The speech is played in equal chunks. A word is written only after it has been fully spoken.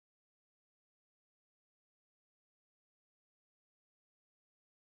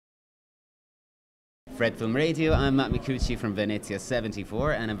Fred Film Radio. I'm Matt Micucci from Venice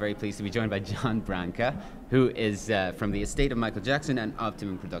 74, and I'm very pleased to be joined by John Branca, who is from the estate of Michael Jackson and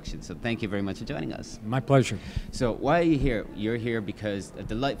Optimum Productions. So thank you very much for joining us. My pleasure. So why are you here? You're here because a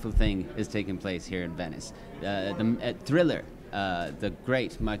delightful thing is taking place here in Venice. The Thriller, the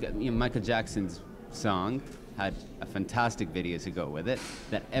great Michael Jackson's song, had a fantastic video to go with it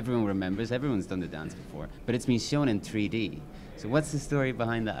that everyone remembers. Everyone's done the dance before, but it's been shown in 3D. So what's the story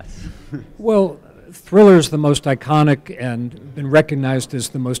behind that? Well, Thriller is the most iconic and been recognized as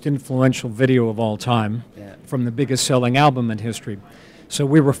the most influential video of all time, from the biggest selling album in history. So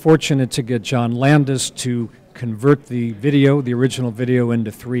we were fortunate to get John Landis to convert the video, the original video,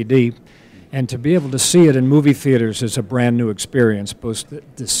 into 3D. And to be able to see it in movie theaters is a brand new experience, both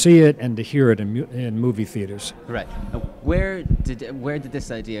to see it and to hear it in movie theaters. Right. Where did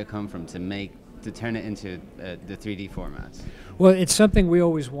this idea come from to turn it into the 3D format? Well, it's something we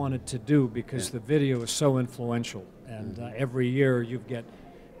always wanted to do because the video is so influential, and every year you get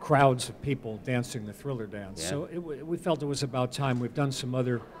crowds of people dancing the Thriller dance. So we felt it was about time. We've done some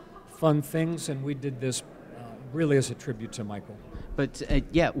other fun things, and we did this really as a tribute to Michael. But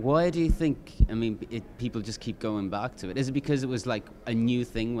why do you think, people just keep going back to it? Is it because it was like a new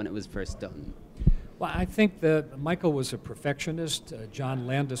thing when it was first done? Well, I think that Michael was a perfectionist, John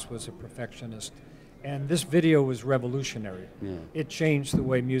Landis was a perfectionist, and this video was revolutionary. Yeah. It changed the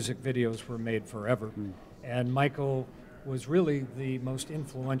way music videos were made forever. And Michael was really the most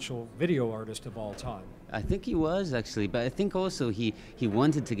influential video artist of all time. I think he was, actually, but I think also he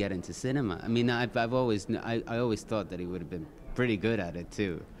wanted to get into cinema. I mean, I always thought that he would have been pretty good at it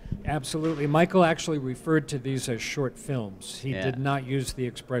too. Absolutely. Michael actually referred to these as short films. He did not use the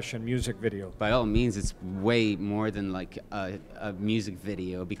expression music video. By all means, it's way more than like a music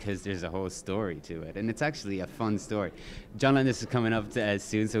video because there's a whole story to it, and it's actually a fun story. John Landis is coming up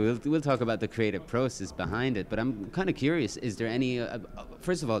soon, so we'll talk about the creative process behind it, but I'm kind of curious, is there any,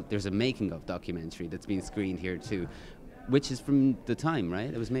 first of all, there's a making of documentary that's being screened here too, which is from the time,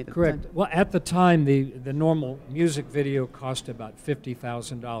 right? It was made at the time? Well, at the time, the normal music video cost about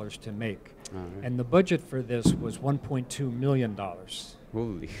 $50,000 to make. And the budget for this was $1.2 million.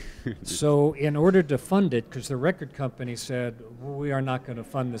 Holy. So in order to fund it, because the record company said, we are not going to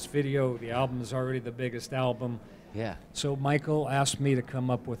fund this video, the album is already the biggest album. Yeah. So Michael asked me to come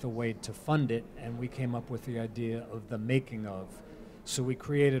up with a way to fund it, and we came up with the idea of the making of. So we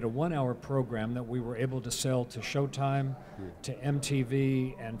created a 1-hour program that we were able to sell to Showtime, to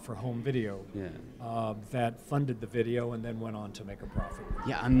MTV, and for home video that funded the video and then went on to make a profit.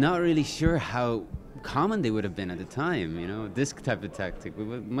 Yeah, I'm not really sure how common they would have been at the time, this type of tactic.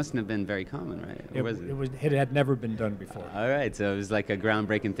 It mustn't have been very common, right? It had never been done before. All right, so it was like a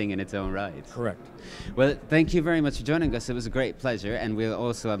groundbreaking thing in its own right. Correct. Well, thank you very much for joining us. It was a great pleasure, and we'll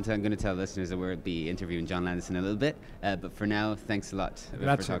also, I'm going to tell listeners that we'll be interviewing John Landis in a little bit, but for now, thanks a lot for talking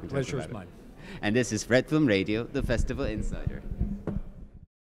to us about it. Pleasure is mine. And this is Fred Film Radio, the Festival Insider.